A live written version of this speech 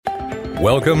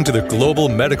Welcome to the Global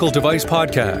Medical Device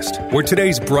Podcast, where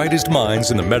today's brightest minds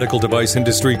in the medical device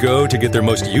industry go to get their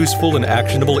most useful and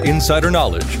actionable insider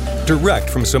knowledge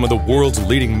direct from some of the world's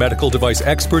leading medical device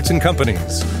experts and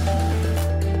companies.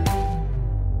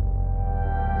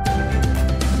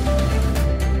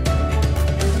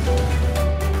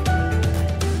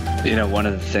 You know, one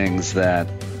of the things that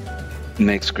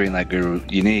makes Greenlight Guru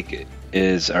unique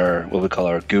is what we call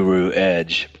our Guru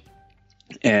Edge.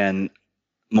 And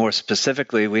more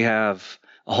specifically, we have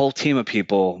a whole team of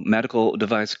people, medical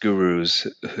device gurus,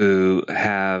 who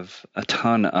have a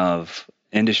ton of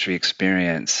industry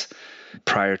experience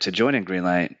prior to joining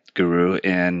Greenlight Guru.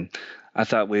 And I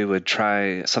thought we would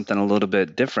try something a little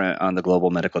bit different on the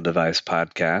Global Medical Device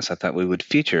Podcast. I thought we would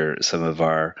feature some of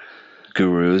our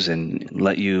gurus and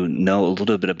let you know a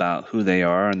little bit about who they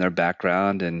are and their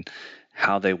background and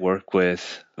how they work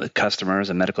with customers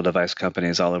and medical device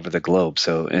companies all over the globe.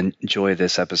 So enjoy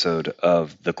this episode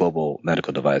of the Global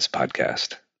Medical Device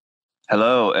Podcast.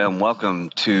 Hello, and welcome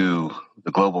to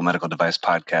the Global Medical Device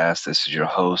Podcast. This is your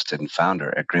host and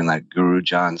founder at Greenlight Guru,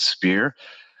 Jon Speer.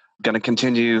 Going to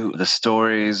continue the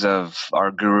stories of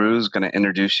our gurus. Going to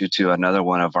introduce you to another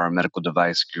one of our medical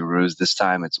device gurus. This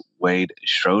time it's Wade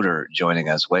Schroeder joining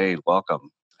us. Wade,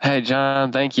 welcome. Hey,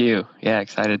 John. Thank you. Yeah,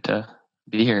 excited to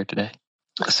be here today.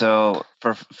 So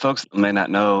for folks that may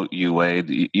not know you,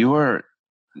 Wade, you are,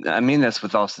 I mean this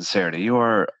with all sincerity, you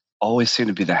are always seem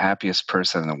to be the happiest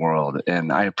person in the world.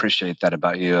 And I appreciate that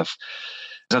about you. If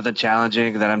something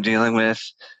challenging that I'm dealing with,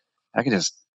 I can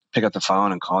just pick up the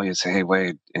phone and call you and say, hey,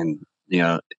 Wade, and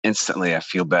instantly I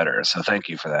feel better. So thank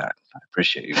you for that. I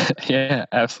appreciate you. Yeah,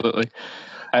 absolutely.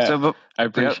 I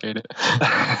appreciate it.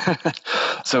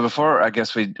 So before I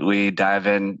guess we dive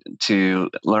in to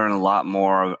learn a lot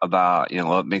more about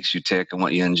what makes you tick and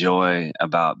what you enjoy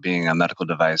about being a medical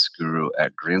device guru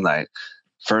at Greenlight.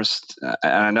 First,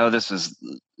 and I know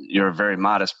you're a very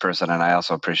modest person, and I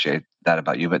also appreciate that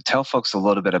about you. But tell folks a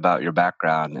little bit about your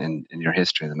background and your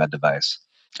history in the med device.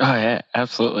 Oh, yeah,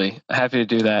 absolutely. Happy to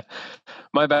do that.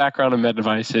 My background in med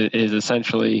device is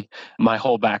essentially my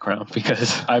whole background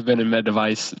because I've been in med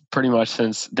device pretty much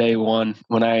since day one.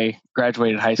 When I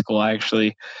graduated high school, I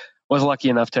actually was lucky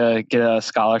enough to get a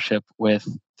scholarship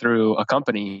through a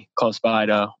company close by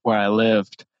to where I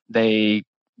lived. They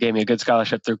gave me a good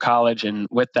scholarship through college, and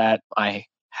with that, I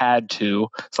had to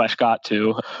 / got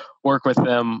to work with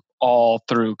them all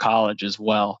through college as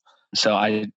well. So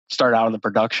I started out on the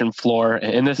production floor,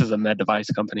 and this is a med device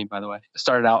company, by the way.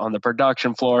 Started out on the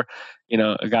production floor,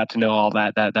 I got to know all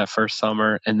that first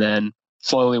summer, and then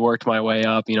slowly worked my way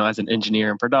up, as an engineer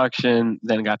in production,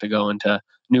 then got to go into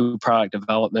new product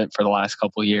development for the last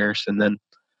couple of years. And then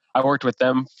I worked with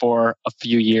them for a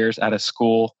few years at a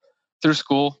school. Through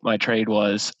school, my trade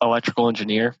was electrical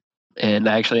engineer, and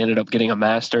I actually ended up getting a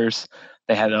master's.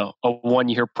 They had a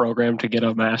 1-year program to get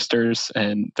a master's,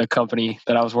 and the company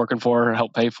that I was working for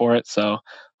helped pay for it. So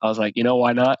I was like,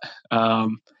 why not?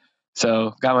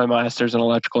 So got my master's in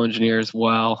electrical engineer as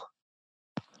well,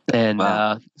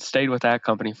 and stayed with that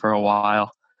company for a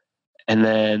while, and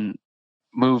then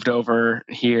moved over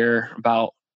here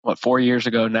about 4 years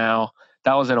ago now.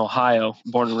 That was in Ohio,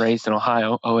 born and raised in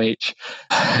Ohio, OH,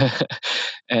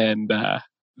 and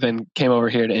then came over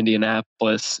here to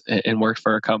Indianapolis and worked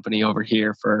for a company over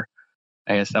here for,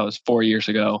 I guess that was 4 years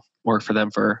ago. Worked for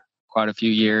them for quite a few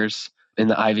years in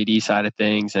the IVD side of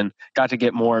things, and got to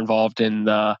get more involved in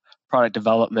the product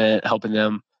development, helping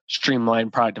them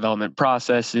streamline product development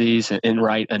processes and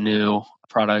write a new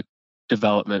product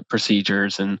development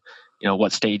procedures and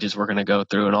what stages we're going to go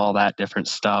through and all that different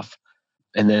stuff.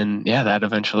 And then, that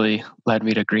eventually led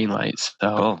me to Greenlight.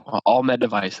 So cool. All med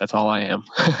device, that's all I am.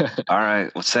 All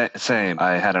right. Well, same.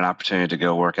 I had an opportunity to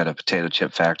go work at a potato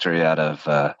chip factory out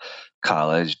of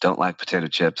college. Don't like potato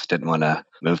chips. Didn't want to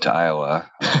move to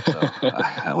Iowa. So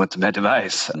I went to med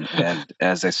device. And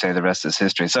as they say, the rest is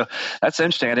history. So that's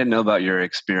interesting. I didn't know about your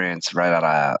experience right out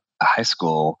of high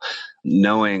school,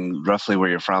 knowing roughly where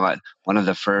you're from. One of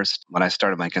the first, when I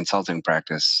started my consulting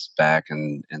practice back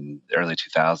in the early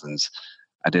 2000s,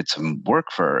 I did some work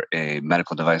for a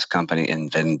medical device company in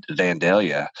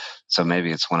Vandalia. So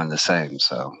maybe it's one and the same.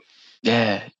 So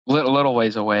yeah, little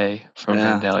ways away from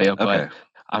Vandalia, but okay.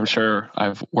 I'm sure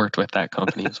I've worked with that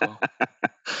company as well.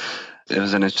 It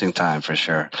was an interesting time for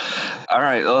sure. All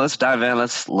right, well, let's dive in.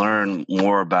 Let's learn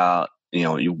more about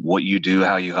what you do,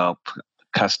 how you help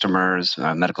customers,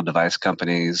 medical device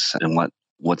companies, and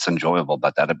what's enjoyable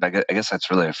about that. I guess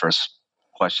that's really the first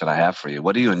question I have for you.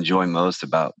 What do you enjoy most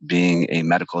about being a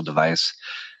medical device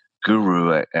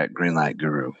guru at Greenlight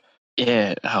Guru?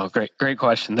 Yeah. Oh, great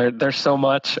question. There's so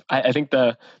much. I think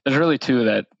there's really two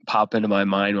that pop into my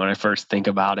mind when I first think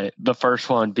about it. The first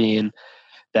one being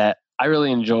that I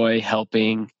really enjoy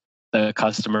helping the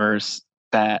customers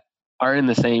that are in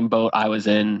the same boat I was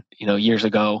in, years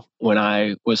ago when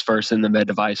I was first in the med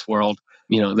device world.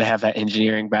 They have that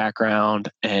engineering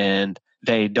background and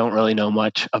they don't really know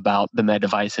much about the med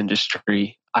device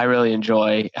industry. I really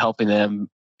enjoy helping them,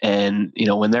 and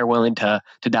when they're willing to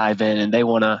dive in and they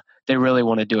really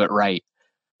want to do it right.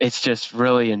 It's just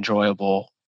really enjoyable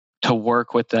to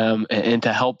work with them and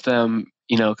to help them,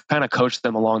 kind of coach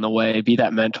them along the way, be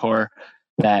that mentor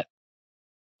that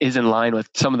is in line with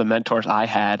some of the mentors I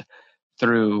had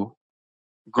through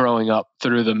growing up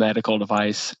through the medical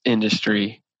device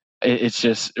industry. It's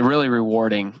just really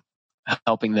rewarding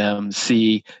helping them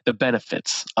see the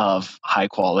benefits of high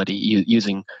quality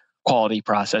using quality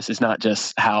processes, not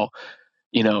just how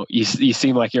you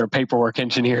seem like you're a paperwork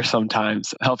engineer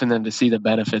sometimes, helping them to see the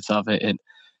benefits of it. And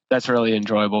that's really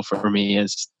enjoyable for me,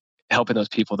 is helping those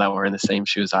people that were in the same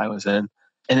shoes I was in.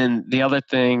 And then the other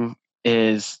thing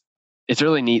is, it's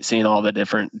really neat seeing all the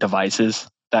different devices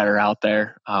that are out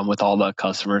there with all the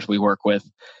customers we work with.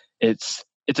 It's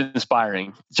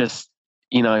inspiring. Just,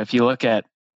 if you look at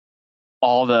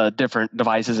all the different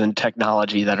devices and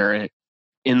technology that are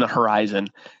in the horizon,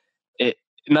 it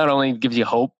not only gives you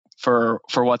hope for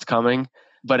what's coming,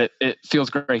 but it feels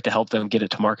great to help them get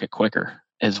it to market quicker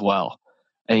as well.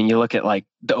 And you look at like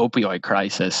the opioid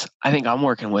crisis. I think I'm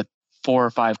working with 4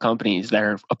 or 5 companies that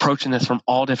are approaching this from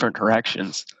all different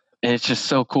directions. And it's just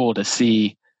so cool to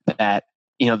see that,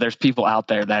 there's people out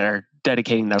there that are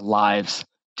dedicating their lives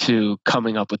to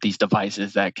coming up with these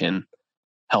devices that can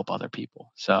help other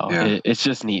people. So it's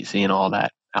just neat seeing all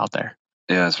that out there.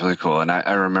 Yeah, it's really cool. And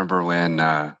I remember when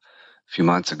a few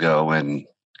months ago when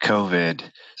COVID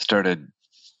started,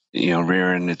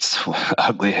 rearing its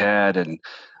ugly head, and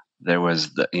there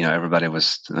was, everybody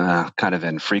was kind of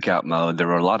in freak out mode. There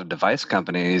were a lot of device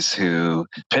companies who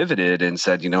pivoted and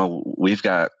said, we've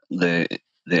got the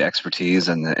expertise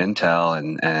and the intel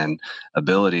and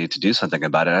ability to do something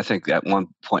about it. I think at one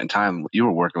point in time, you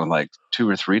were working with like 2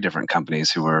 or 3 different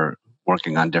companies who were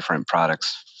working on different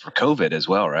products for COVID as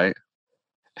well, right?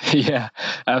 Yeah,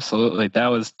 absolutely. That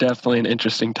was definitely an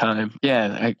interesting time.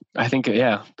 Yeah, I think,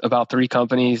 about 3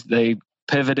 companies, they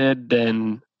pivoted,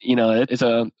 and, it's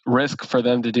a risk for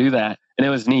them to do that. And it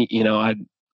was neat. I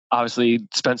obviously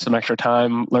spent some extra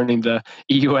time learning the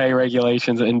EUA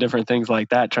regulations and different things like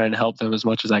that, trying to help them as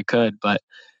much as I could. But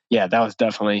yeah, that was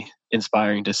definitely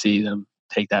inspiring to see them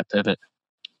take that pivot.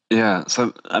 Yeah.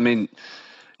 So,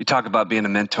 you talk about being a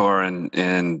mentor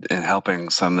and helping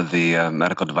some of the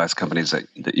medical device companies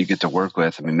that you get to work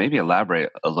with. Maybe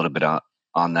elaborate a little bit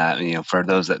on that. For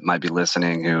those that might be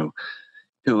listening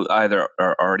who either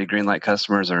are already Greenlight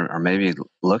customers or maybe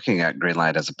looking at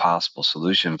Greenlight as a possible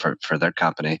solution for their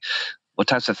company. What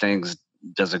types of things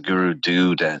does a guru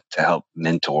do to help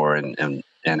mentor and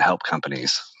help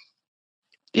companies?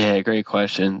 Yeah, great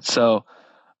question. So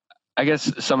I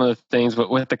guess some of the things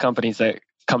with the companies that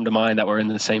come to mind that were in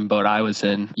the same boat I was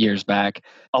in years back,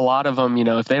 a lot of them,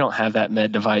 if they don't have that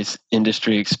med device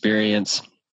industry experience,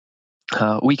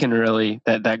 we can really,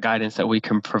 that guidance that we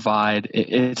can provide,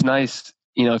 it's nice,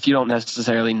 if you don't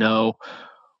necessarily know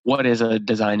what is a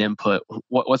design input,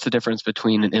 what's the difference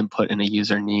between an input and a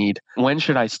user need, when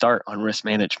should I start on risk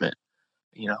management,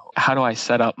 how do I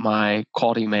set up my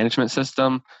quality management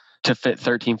system to fit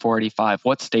 13485?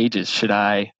 What stages should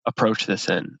I approach this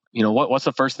in? What's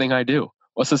the first thing I do?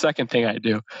 What's the second thing I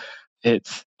do?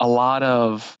 It's a lot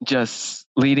of just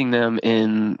leading them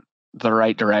in the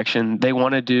right direction. They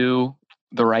want to do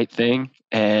the right thing,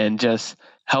 and just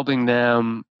helping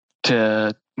them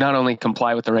to not only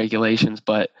comply with the regulations,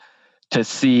 but to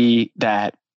see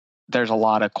that there's a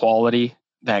lot of quality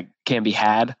that can be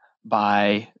had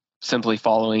by simply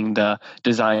following the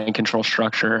design control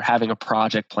structure, having a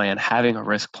project plan, having a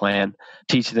risk plan,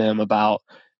 teach them about,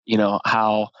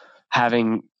 how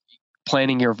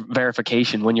planning your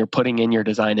verification when you're putting in your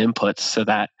design inputs, so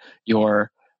that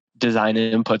your design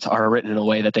inputs are written in a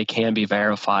way that they can be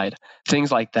verified.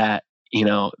 Things like that,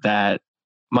 that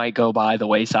might go by the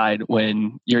wayside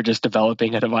when you're just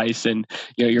developing a device and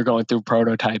you're going through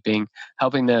prototyping.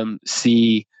 Helping them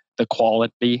see the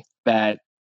quality that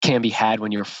can be had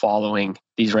when you're following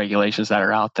these regulations that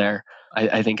are out there,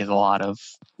 I think is a lot of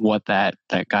what that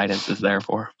guidance is there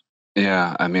for.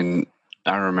 Yeah,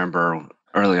 I remember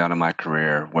early on in my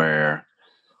career where,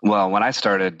 when I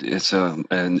started,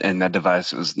 in med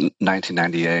device, it was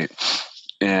 1998,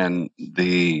 and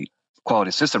the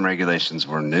quality system regulations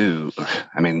were new.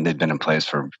 They'd been in place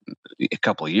for a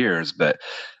couple of years, but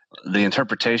the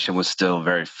interpretation was still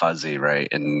very fuzzy, right?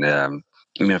 And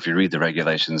if you read the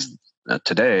regulations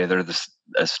today, they're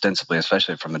ostensibly,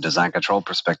 especially from a design control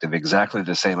perspective, exactly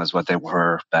the same as what they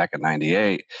were back in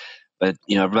 '98. But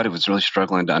everybody was really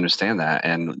struggling to understand that.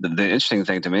 And the interesting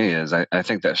thing to me is I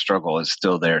think that struggle is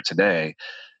still there today.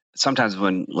 Sometimes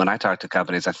when I talk to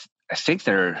companies, I think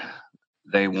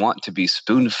they want to be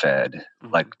spoon fed,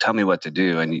 like tell me what to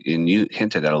do, and you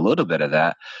hinted at a little bit of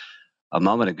that a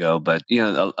moment ago. But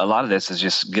a lot of this is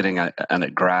just getting a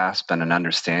grasp and an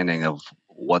understanding of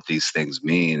what these things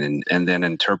mean, and then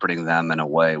interpreting them in a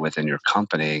way within your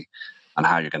company on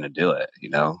how you're going to do it.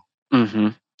 Mm-hmm.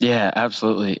 Yeah,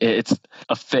 absolutely. It's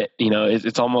a fit.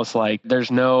 It's almost like there's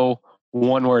no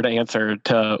one word answer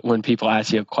to when people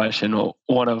ask you a question.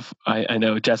 I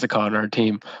know Jessica on our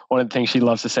team, one of the things she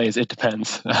loves to say is it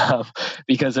depends,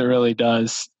 because it really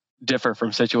does differ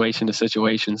from situation to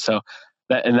situation. So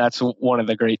that's one of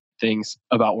the great things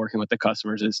about working with the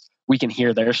customers is we can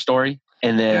hear their story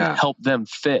and then help them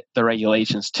fit the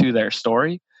regulations to their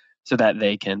story so that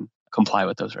they can comply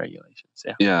with those regulations.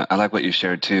 Yeah. I like what you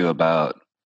shared too about,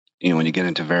 when you get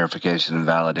into verification and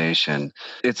validation,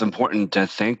 it's important to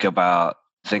think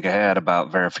ahead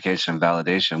about verification and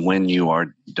validation when you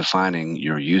are defining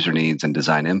your user needs and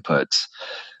design inputs.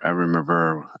 I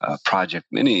remember a project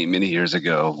many, many years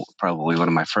ago, probably one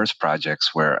of my first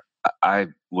projects, where I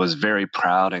was very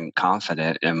proud and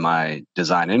confident in my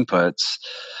design inputs.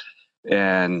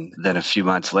 And then a few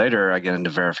months later, I get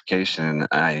into verification and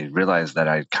I realized that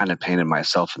I kind of painted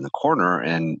myself in the corner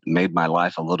and made my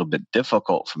life a little bit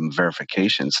difficult from a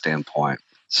verification standpoint.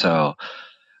 So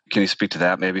can you speak to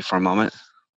that maybe for a moment?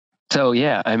 So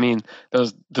yeah,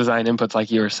 those design inputs,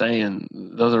 like you were saying,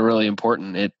 those are really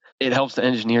important. It helps the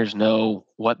engineers know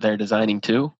what they're designing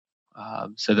to,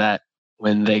 so that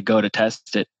when they go to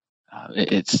test it,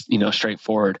 it's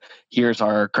straightforward. Here's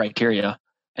our criteria.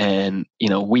 And,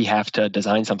 we have to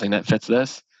design something that fits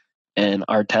this. And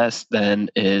our test then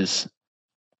is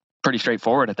pretty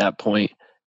straightforward at that point.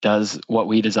 Does what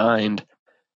we designed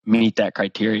meet that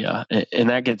criteria? And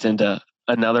that gets into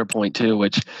another point too,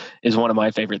 which is one of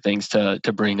my favorite things to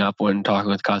bring up when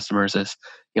talking with customers is,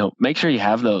 make sure you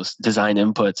have those design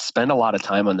inputs, spend a lot of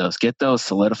time on those, get those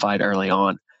solidified early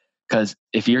on. Because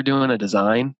if you're doing a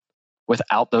design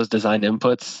without those design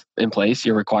inputs in place,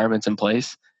 your requirements in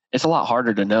place, it's a lot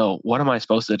harder to know what am I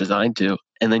supposed to design to,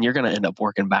 and then you're going to end up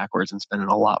working backwards and spending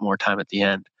a lot more time at the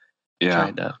end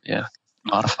trying to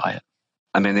modify it.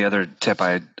 The other tip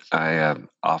I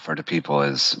offer to people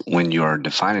is when you are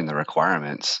defining the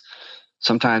requirements,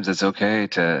 sometimes it's okay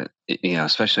to,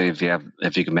 especially if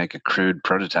you can make a crude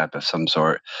prototype of some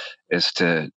sort, is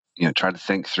to try to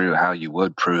think through how you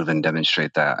would prove and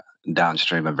demonstrate that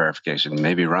downstream of verification.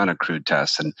 Maybe run a crude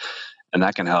test, and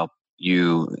that can help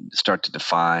you start to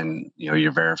define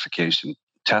your verification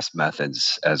test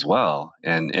methods as well,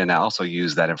 and also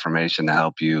use that information to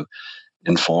help you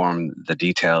inform the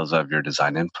details of your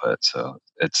design input. So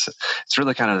it's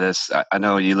really kind of this. I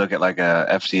know you look at like a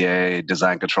FDA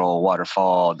design control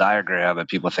waterfall diagram, and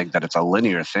people think that it's a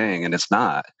linear thing, and it's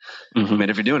not. Mm-hmm.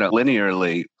 If you're doing it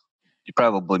linearly, you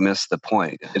probably miss the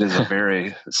point. It is a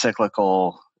very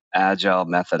cyclical, agile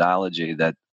methodology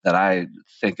that I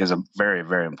think is very,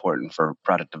 very important for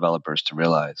product developers to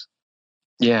realize.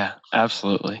 Yeah,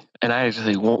 absolutely. And I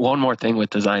actually, one more thing with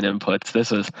design inputs,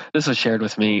 this was shared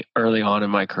with me early on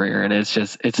in my career, and it's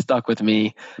stuck with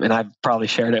me. And I've probably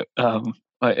shared it.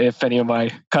 If any of my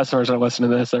customers are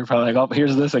listening to this, they're probably like, oh,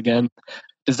 here's this again.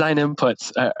 Design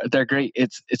inputs, they're great.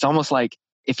 It's almost like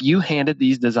if you handed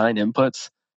these design inputs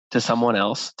to someone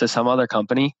else, to some other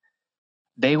company,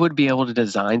 they would be able to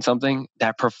design something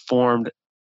that performed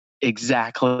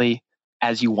exactly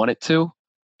as you want it to.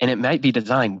 And it might be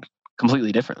designed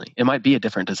completely differently. It might be a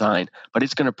different design, but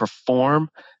it's going to perform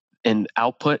and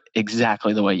output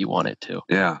exactly the way you want it to.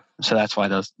 Yeah. So that's why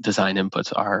those design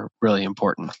inputs are really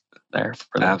important there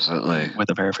for them. Absolutely. With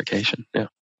the verification. Yeah.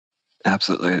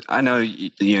 Absolutely. I know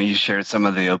you shared some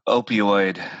of the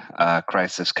opioid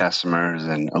crisis customers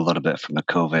and a little bit from the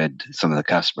COVID, some of the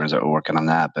customers that were working on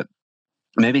that, but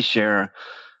maybe share a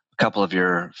couple of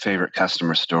your favorite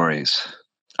customer stories.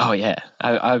 Oh yeah,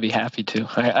 I would be happy to.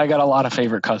 I got a lot of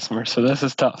favorite customers, so this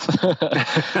is tough.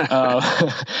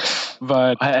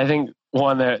 But I think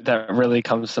one that really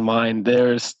comes to mind,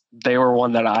 they were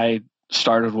one that I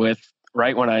started with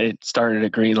right when I started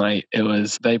at Greenlight.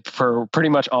 They were pretty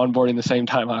much onboarding the same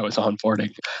time I was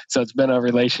onboarding. So it's been a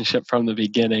relationship from the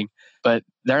beginning, but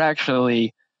they're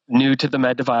actually new to the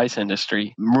med device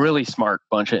industry, really smart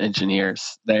bunch of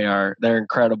engineers. They're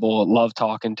incredible. Love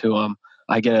talking to them.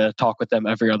 I get to talk with them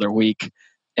every other week.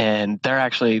 And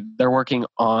they're working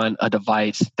on a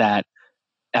device that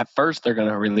at first they're going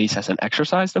to release as an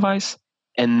exercise device.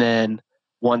 And then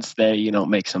once they,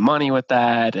 make some money with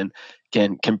that and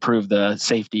can prove the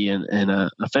safety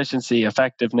and efficiency,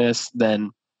 effectiveness,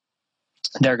 then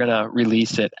they're going to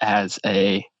release it as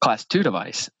a class 2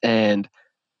 device. And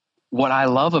what I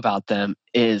love about them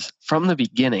is from the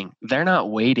beginning, they're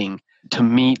not waiting to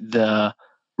meet the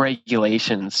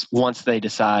regulations once they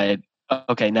decide,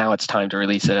 okay, now it's time to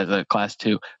release it as a class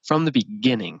 2. From the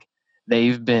beginning,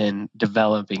 they've been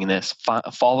developing this,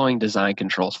 following design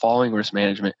controls, following risk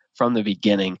management from the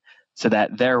beginning so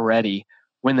that they're ready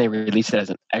when they release it as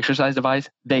an exercise device.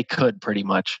 They could pretty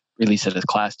much release it as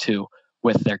class 2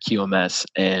 with their QMS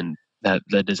and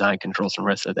the design controls and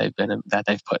risks that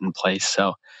they've put in place.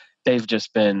 So they've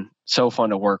just been so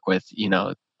fun to work with,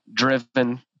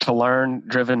 driven to learn,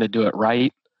 driven to do it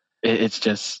right. It's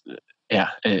just,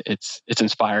 it's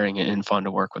inspiring and fun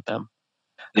to work with them.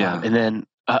 Yeah. And then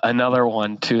another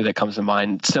one too that comes to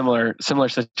mind, similar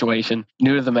situation,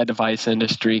 new to the med device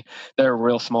industry. They're a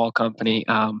real small company.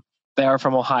 They are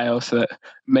from Ohio, so that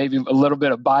maybe a little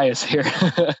bit of bias here.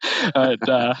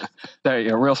 They're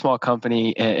a real small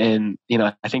company, and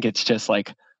I think it's just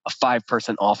like a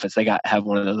 5-person office. They have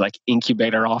one of those like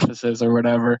incubator offices or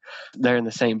whatever. They're in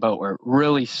the same boat. Where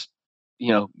really,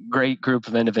 great group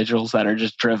of individuals that are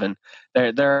just driven.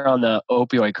 They're on the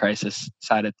opioid crisis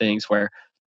side of things, where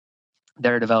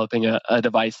they're developing a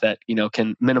device that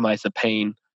can minimize the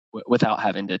pain without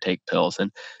having to take pills.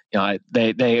 And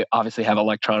they obviously have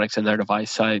electronics in their device,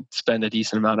 so I spend a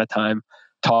decent amount of time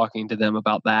talking to them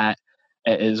about that,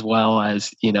 as well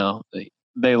as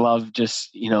they love just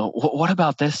what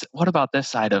about this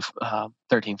side of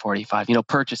 1345,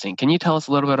 purchasing. Can you tell us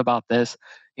a little bit about this?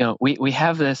 We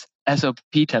have this SOP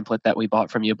template that we bought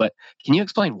from you, but can you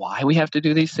explain why we have to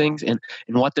do these things and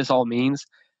what this all means?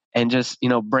 And just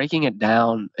breaking it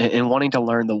down and wanting to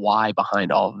learn the why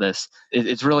behind all of this.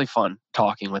 It's really fun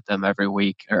talking with them every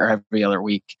week or every other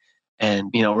week, and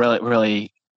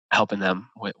really helping them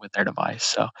with their device.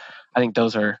 So I think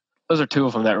those are two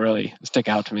of them that really stick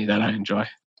out to me that I enjoy.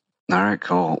 All right,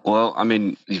 cool. Well, I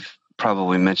mean, you've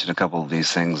probably mentioned a couple of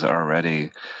these things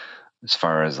already, as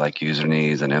far as like user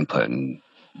needs and input and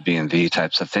B&V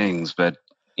types of things. But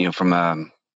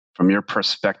from your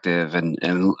perspective, and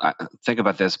think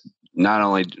about this not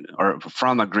only or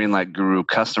from a Greenlight Guru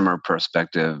customer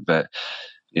perspective, but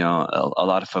a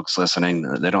lot of folks listening,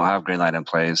 they don't have Greenlight in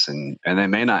place, and they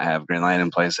may not have Greenlight in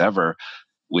place ever.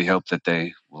 We hope that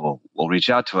they will reach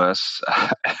out to us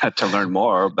to learn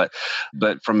more. But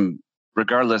from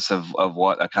regardless of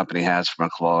what a company has from a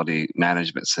quality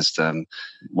management system,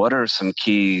 what are some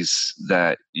keys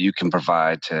that you can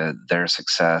provide to their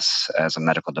success as a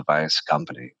medical device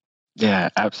company? Yeah,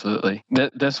 absolutely.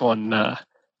 This one,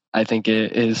 I think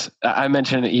it is, I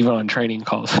mentioned it even on training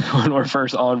calls when we're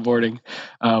first onboarding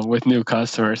with new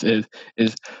customers,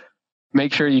 is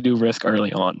make sure you do risk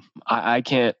early on. I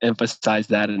can't emphasize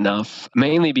that enough,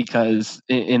 mainly because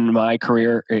in my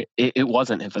career, it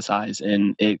wasn't emphasized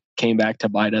and it came back to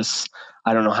bite us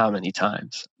I don't know how many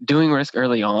times. Doing risk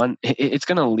early on, it's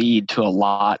going to lead to a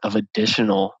lot of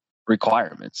additional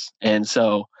requirements. And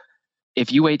so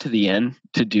if you wait to the end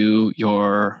to do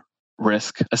your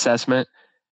risk assessment,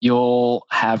 you'll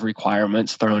have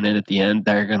requirements thrown in at the end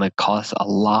that are going to cost a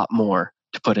lot more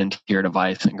to put into your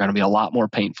device and going to be a lot more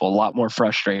painful, a lot more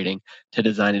frustrating to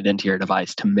design it into your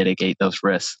device to mitigate those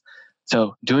risks.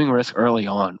 So doing risk early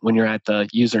on when you're at the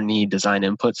user need design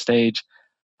input stage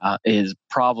is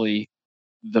probably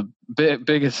the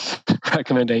biggest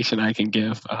recommendation I can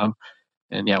give.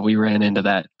 And yeah, we ran into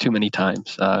that too many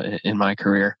times in my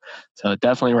career. So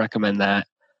definitely recommend that.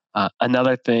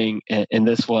 Another thing, and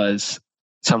this was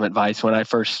some advice when I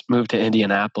first moved to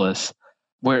Indianapolis,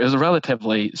 where it was a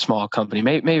relatively small company,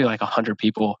 maybe like 100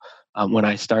 people when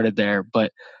I started there.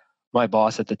 But my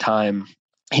boss at the time,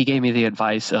 he gave me the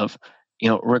advice of,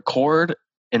 record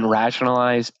and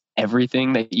rationalize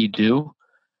everything that you do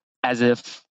as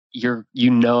if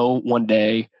one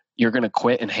day you're going to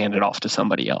quit and hand it off to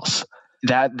somebody else.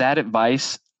 That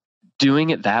advice, doing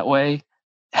it that way,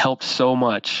 helps so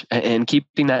much. And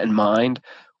keeping that in mind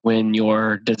when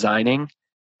you're designing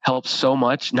helps so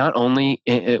much, not only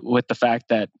with the fact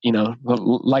that,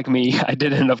 like me, I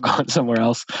did end up going somewhere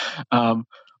else.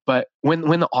 But when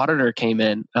the auditor came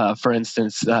in, for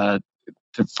instance,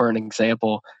 for an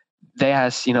example, they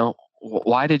asked,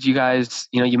 why did you guys,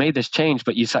 you made this change,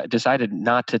 but you decided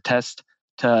not to test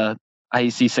to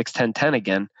IEC 61010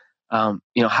 again.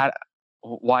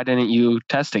 Why didn't you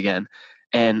test again?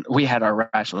 And we had our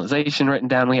rationalization written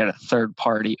down. We had a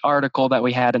third-party article that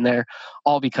we had in there,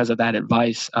 all because of that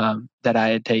advice that I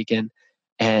had taken.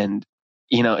 And,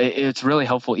 it's really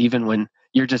helpful even when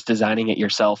you're just designing it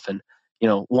yourself. And,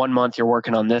 1 month you're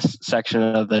working on this section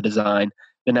of the design.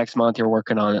 The next month you're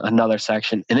working on another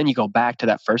section. And then you go back to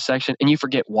that first section and you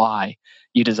forget why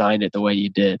you designed it the way you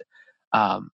did.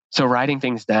 So writing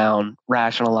things down,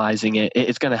 rationalizing it,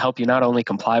 it's going to help you not only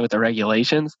comply with the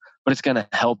regulations, but it's going to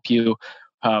help you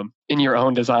in your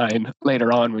own design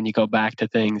later on when you go back to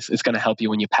things. It's going to help you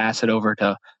when you pass it over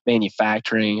to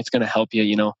manufacturing. It's going to help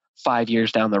you, 5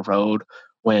 years down the road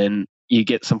when you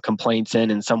get some complaints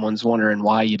in and someone's wondering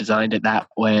why you designed it that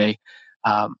way.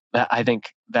 I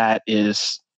think that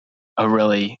is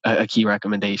a key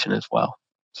recommendation as well.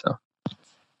 So,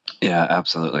 yeah,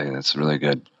 absolutely. That's really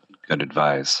good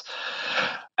advice.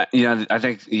 I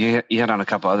think you hit on a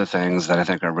couple other things that I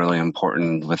think are really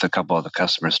important with a couple of the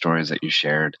customer stories that you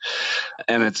shared.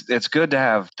 And it's good to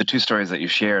have the two stories that you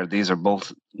shared. These are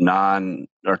both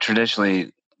or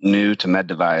traditionally new to med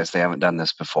device. They haven't done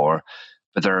this before,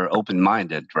 but they're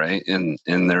open-minded, right? And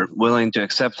they're willing to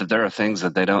accept that there are things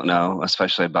that they don't know,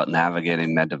 especially about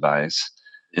navigating med device.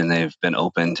 And they've been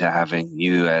open to having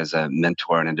you as a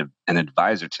mentor and an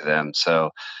advisor to them.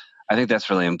 So I think that's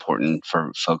really important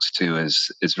for folks too,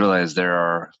 is realize there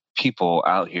are people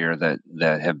out here that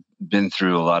have been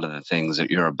through a lot of the things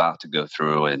that you're about to go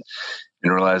through, and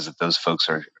realize that those folks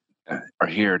are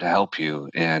here to help you.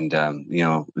 And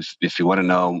if you want to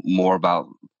know more about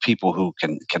people who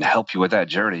can help you with that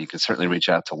journey, you can certainly reach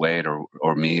out to Wade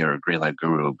or me or Greenlight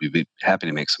Guru. We'd be happy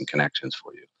to make some connections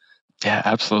for you. Yeah,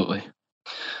 absolutely.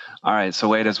 All right. So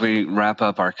Wade, as we wrap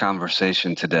up our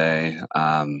conversation today,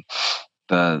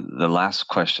 the last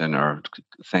question or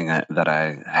thing that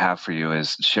I have for you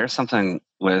is share something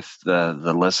with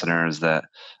the listeners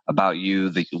about you,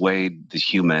 the Wade, the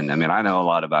human. I mean, I know a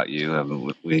lot about you. I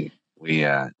mean,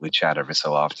 we chat every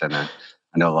so often, and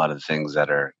I know a lot of the things that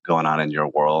are going on in your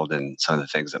world and some of the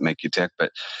things that make you tick.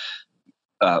 But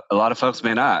a lot of folks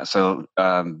may not. So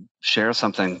share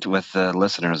something with the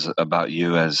listeners about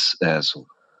you as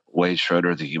Wade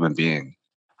Schroeder, the human being.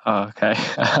 Okay.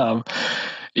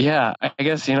 Yeah, I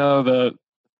guess, the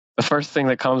first thing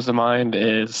that comes to mind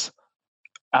is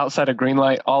outside of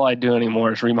Greenlight, all I do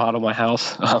anymore is remodel my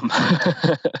house.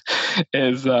 I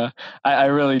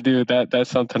really do that. That's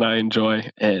something I enjoy.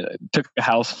 It took a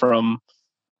house from,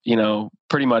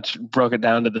 pretty much broke it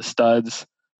down to the studs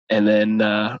and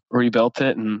then rebuilt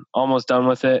it and almost done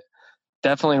with it.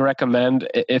 Definitely recommend,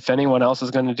 if anyone else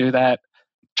is going to do that,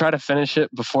 try to finish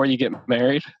it before you get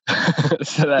married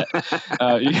so that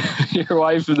your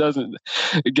wife doesn't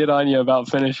get on you about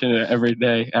finishing it every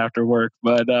day after work.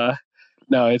 But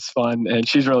no, it's fun. And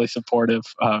she's really supportive.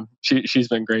 She's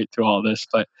been great through all this.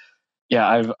 But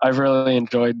yeah, I've really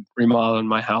enjoyed remodeling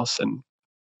my house, and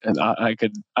I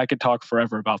could talk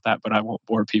forever about that, but I won't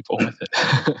bore people with it.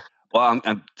 Well,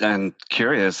 I'm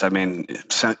curious. I mean,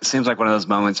 it seems like one of those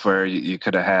moments where you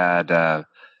could have had...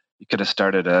 You could have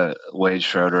started a Wade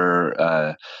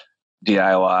Schroeder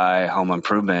DIY home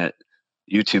improvement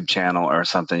YouTube channel or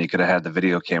something. You could have had the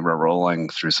video camera rolling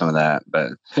through some of that,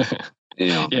 but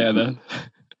yeah, could have been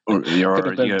a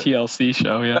TLC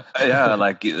show. Yeah, yeah,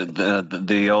 like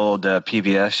the old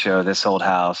PBS show, This Old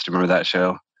House. Do you remember that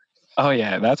show? Oh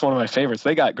yeah, that's one of my favorites.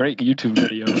 They got great YouTube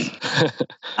videos.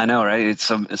 I know, right?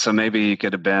 So maybe you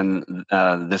could have been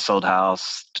This Old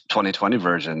House 2020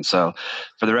 version. So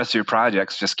for the rest of your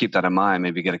projects, just keep that in mind.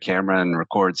 Maybe get a camera and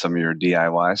record some of your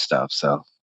DIY stuff. So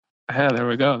yeah, there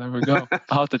we go.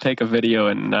 I'll have to take a video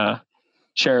and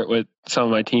share it with some of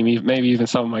my team. Maybe even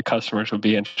some of my customers would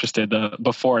be interested.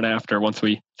 Before and after, once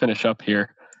we finish up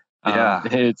here. Yeah,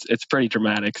 it's pretty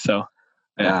dramatic. So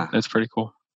yeah, it's pretty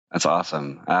cool. That's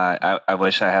awesome. I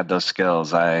wish I had those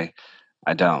skills. I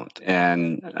don't.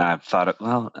 And I've thought,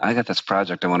 well, I got this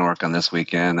project I want to work on this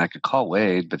weekend. I could call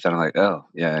Wade, but then I'm like, oh,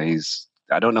 yeah,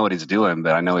 I don't know what he's doing,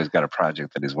 but I know he's got a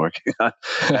project that he's working on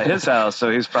at his house. So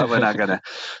he's probably not going to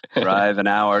drive an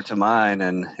hour to mine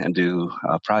and do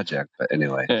a project. But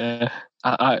anyway. Yeah,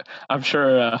 I'm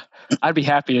sure I'd be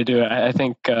happy to do it. I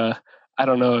think... I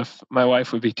don't know if my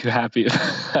wife would be too happy.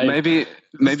 Maybe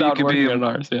you could be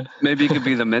ours, yeah. Maybe you could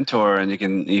be the mentor, and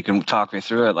you can talk me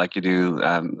through it like you do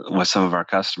with some of our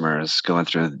customers going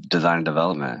through design and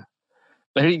development.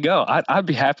 There you go. I'd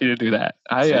be happy to do that.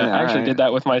 I actually did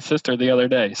that with my sister the other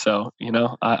day, so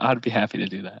I'd be happy to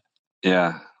do that.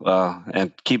 Yeah, well,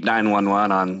 and keep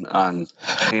 911 on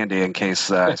handy in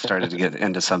case I started to get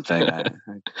into something. I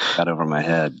got over my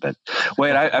head. But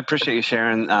Wade, I appreciate you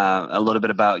sharing a little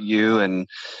bit about you and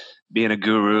being a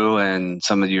guru and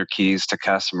some of your keys to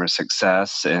customer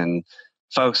success. And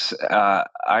folks, I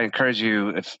encourage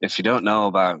you, if you don't know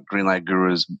about Greenlight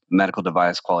Guru's medical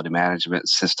device quality management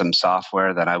system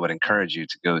software, then I would encourage you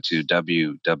to go to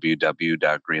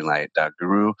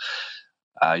www.greenlight.guru.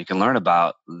 You can learn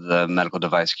about the medical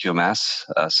device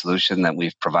QMS solution that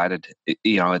we've provided.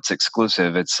 It's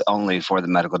exclusive. It's only for the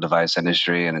medical device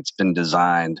industry, and it's been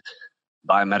designed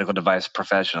by medical device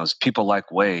professionals. People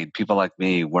like Wade, people like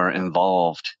me, were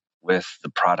involved with the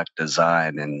product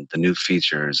design and the new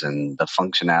features and the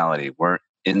functionality. We're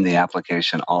in the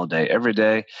application all day, every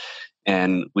day,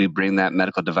 and we bring that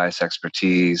medical device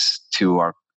expertise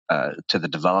to the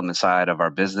development side of our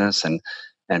business and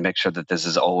make sure that this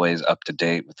is always up to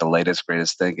date with the latest,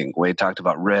 greatest thinking. Wade talked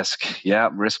about risk. Yeah,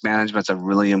 risk management's a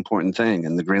really important thing,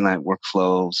 and the Greenlight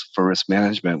workflows for risk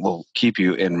management will keep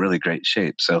you in really great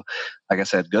shape. So, like I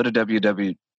said, go to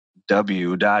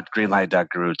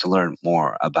www.greenlight.guru to learn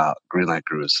more about Greenlight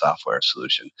Guru's software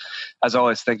solution. As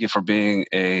always, thank you for being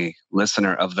a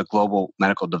listener of the Global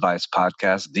Medical Device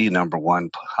Podcast, the #1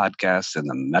 podcast in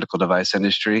the medical device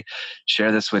industry.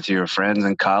 Share this with your friends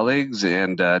and colleagues,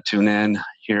 and tune in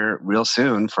here real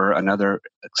soon for another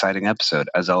exciting episode.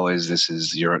 As always, this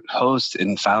is your host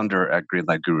and founder at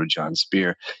Greenlight Guru, Jon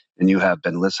Speer, and you have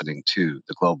been listening to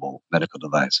the Global Medical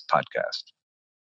Device Podcast.